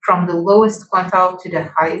 from the lowest quintile to the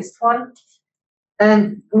highest one.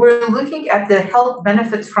 And we're looking at the health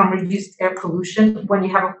benefits from reduced air pollution when you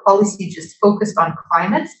have a policy just focused on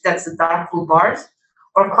climate, that's the dark blue bars,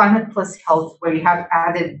 or climate plus health, where you have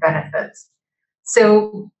added benefits.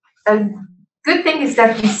 So a good thing is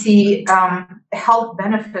that we see health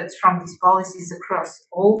benefits from these policies across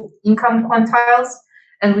all income quintiles,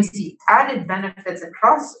 and we see added benefits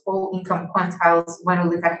across all income quintiles when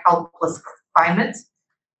we look at health plus climate.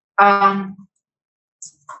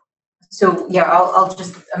 So yeah, I'll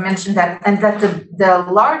just mention that, and that the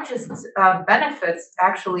largest benefits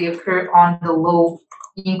actually occur on the low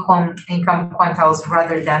income quintiles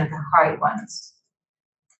rather than the high ones.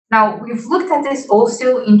 Now, we've looked at this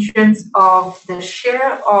also in terms of the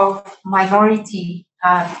share of minority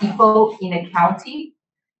people in a county,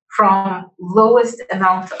 from lowest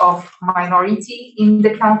amount of minority in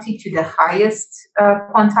the county to the highest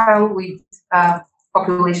quintile with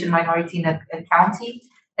population minority in a county.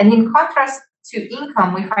 And in contrast to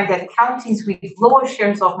income, we find that counties with lower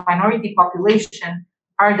shares of minority population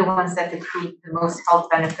are the ones that accrue the most health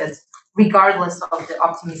benefits, regardless of the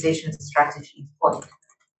optimization strategy employed.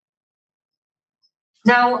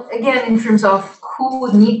 Now, again, in terms of who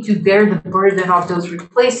would need to bear the burden of those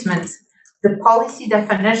replacements, the policy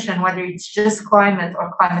definition, whether it's just climate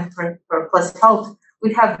or climate plus health,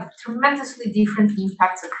 would have tremendously different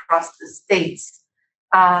impacts across the states.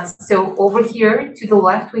 So over here to the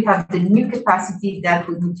left, we have the new capacity that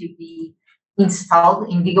would need to be installed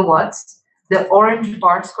in gigawatts. The orange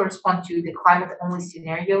bars correspond to the climate-only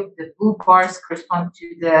scenario. The blue bars correspond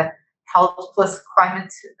to the health plus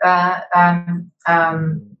climate,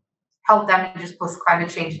 health damages plus climate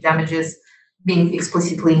change damages being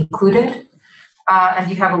explicitly included. And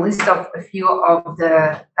you have a list of a few of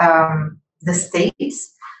the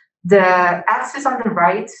states. The axis on the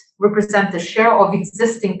right represent the share of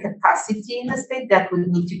existing capacity in the state that would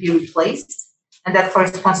need to be replaced, and that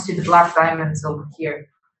corresponds to the black diamonds over here.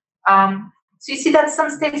 So you see that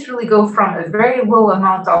some states really go from a very low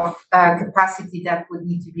amount of capacity that would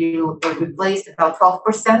need to be replaced, about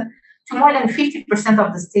 12%, to more than 50%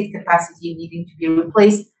 of the state capacity needing to be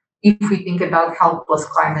replaced if we think about health plus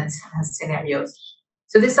climate scenarios.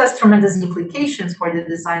 So this has tremendous implications for the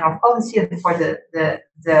design of policy and for the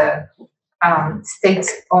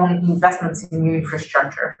state's own investments in new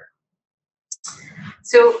infrastructure.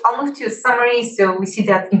 So I'll move to a summary. So we see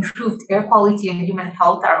that improved air quality and human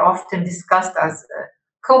health are often discussed as a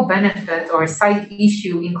co-benefit or a side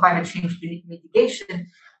issue in climate change mitigation,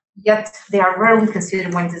 yet they are rarely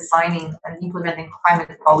considered when designing and implementing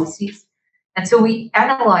climate policies. And so we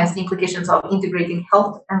analyze the implications of integrating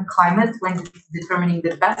health and climate when determining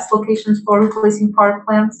the best locations for replacing power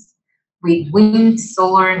plants with wind,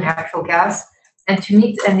 solar, natural gas, and to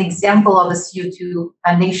meet an example of a CO2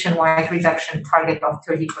 nationwide reduction target of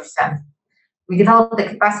 30%. We developed a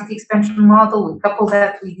capacity expansion model. We coupled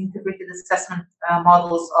that with integrated assessment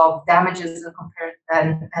models of damages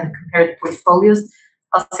and compared portfolios.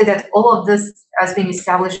 I'll say that all of this has been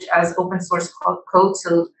established as open source code,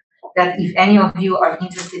 so that if any of you are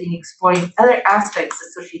interested in exploring other aspects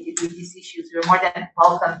associated with these issues, you're more than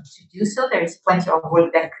welcome to do so. There is plenty of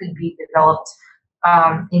work that could be developed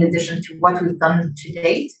in addition to what we've done to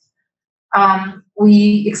date.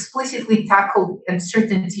 We explicitly tackled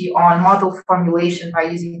uncertainty on model formulation by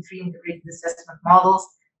using 3 integrated assessment models,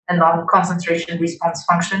 and on concentration response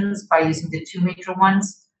functions by using the 2 major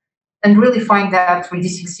ones, and really find that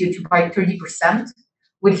reducing CO2 by 30%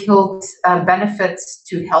 would yield benefits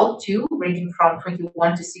to health too, ranging from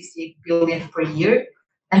 21 to 68 billion per year,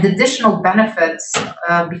 and additional benefits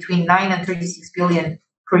between 9 and 36 billion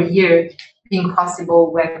per year being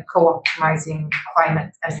possible when co-optimizing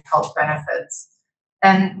climate and health benefits.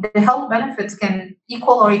 And the health benefits can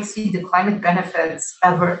equal or exceed the climate benefits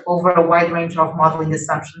over a wide range of modeling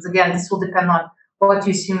assumptions. Again, this will depend on what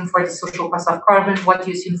you assume for the social cost of carbon, what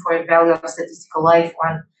you assume for a value of statistical life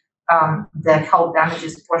on the health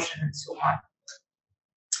damages portion, and so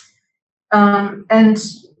on. And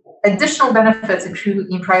additional benefits accrue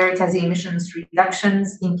in prioritizing emissions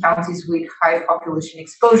reductions in counties with high population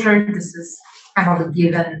exposure. This is kind of a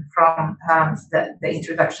given from the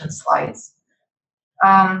introduction slides.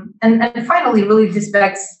 And finally, really this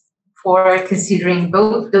begs for considering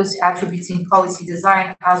both those attributes in policy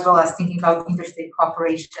design, as well as thinking about interstate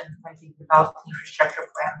cooperation when thinking about infrastructure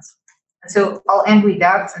plans. And so I'll end with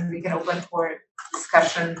that, and we can open for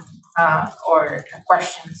discussion or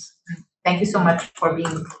questions. Thank you so much for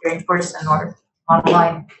being here in person or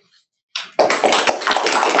online.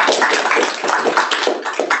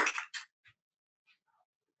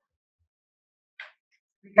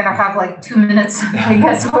 We're gonna have like 2 minutes, I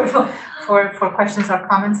guess, for questions or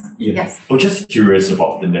comments. Yeah. Yes. I'm just curious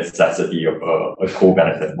about the necessity of a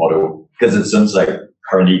co-benefit model, because it seems like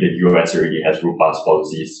currently the US already has robust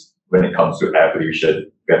policies when it comes to air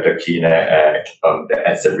pollution. We have the Clean Air Act, the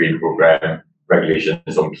Asset Rain Program,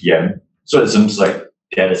 regulations on PM. So it seems like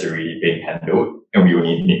that is already being handled, and we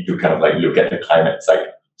only need to kind of like look at the climate side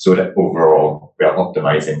so that overall we are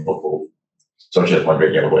optimizing for both. So I'm just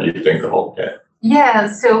wondering, what you think about that.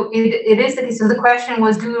 Yeah, so it is the case. So the question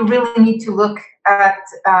was, do we really need to look at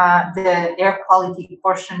the air quality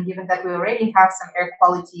portion, given that we already have some air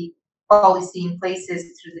quality policy in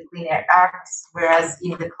places through the Clean Air Act, whereas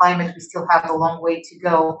in the climate, we still have a long way to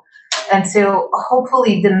go. And so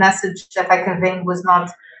hopefully the message that I conveyed was not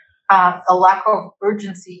a lack of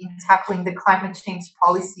urgency in tackling the climate change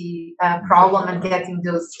policy problem and getting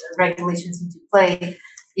those regulations into play.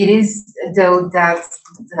 It is, though, that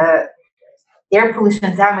the air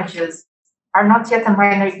pollution damages are not yet a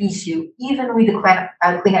minor issue, even with the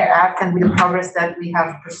Clean Air Act and with the progress that we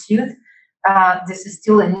have pursued. This is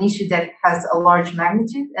still an issue that has a large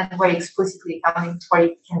magnitude and where explicitly accounting for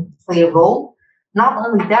it can play a role. Not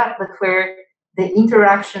only that, but where the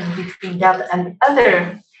interaction between that and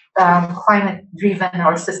other climate-driven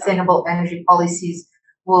or sustainable energy policies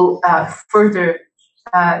will further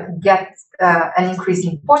get an increased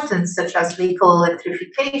importance, such as vehicle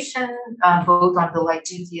electrification, both on the light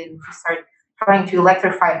duty, and if we start trying to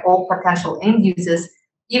electrify all potential end users,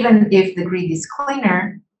 even if the grid is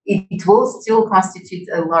cleaner, it will still constitute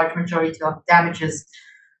a large majority of damages.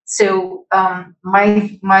 So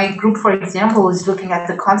my group, for example, is looking at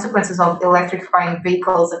the consequences of electrifying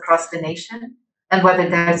vehicles across the nation and whether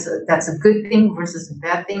that's a good thing versus a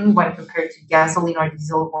bad thing when compared to gasoline or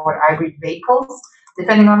diesel or hybrid vehicles,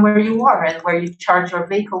 depending on where you are and where you charge your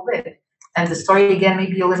vehicle with. And the story, again, may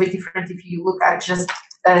be a little bit different if you look at just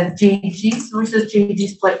GHGs versus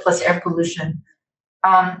GHGs plus air pollution.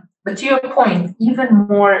 But to your point, even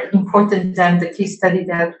more important than the case study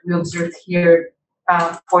that we observed here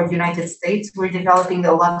for the United States, we're developing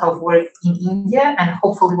a lot of work in India, and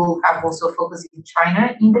hopefully we'll have also focus in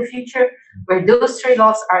China in the future, where those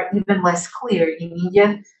trade-offs are even less clear. In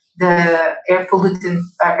India, the air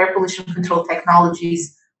pollution control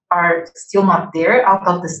technologies are still not there out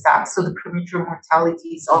of the stack, so the premature mortality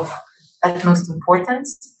is of utmost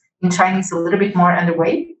importance. In China, it's a little bit more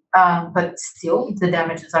underway, but still the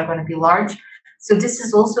damages are going to be large. So this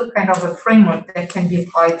is also kind of a framework that can be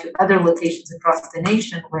applied to other locations across the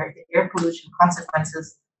nation where the air pollution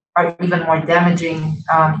consequences are even more damaging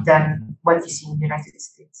than what you see in the United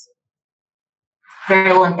States.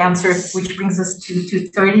 Very long answer, which brings us to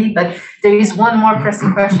 2:30, but there is one more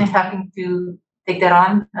pressing question, having to take that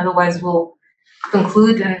on, otherwise we'll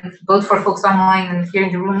conclude, and both for folks online and here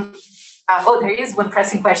in the room. There is one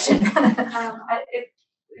pressing question. It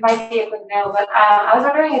might be a quick no, but I was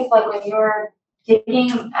wondering if, like, when you're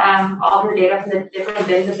taking all your data from the different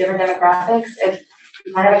bins of different demographics, if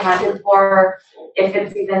you kind of accounted for if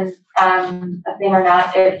it's even a thing or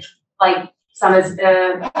not, if like some is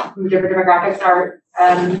from different demographics are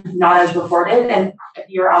not as reported, and if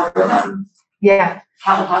your algorithm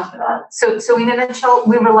accounts for that. So in a nutshell,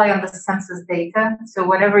 we rely on the census data. So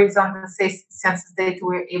whatever is on the census data,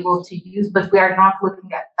 we're able to use, but we are not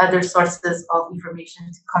looking at other sources of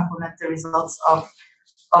information to complement the results of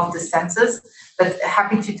the census. But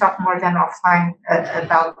happy to talk more than offline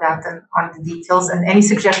about that and on the details and any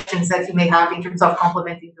suggestions that you may have in terms of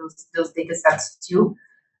complementing those data sets too.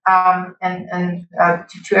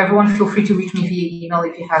 To everyone, feel free to reach me via email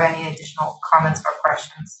if you have any additional comments or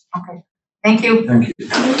questions. Okay. Thank you. Thank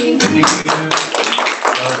you. Just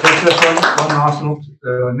one last note.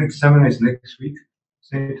 Next seminar is next week,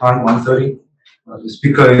 same time, 1:30. The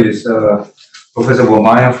speaker is Professor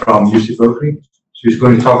Womaya from UC Berkeley. She's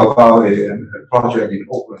going to talk about a project in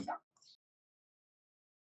Oakland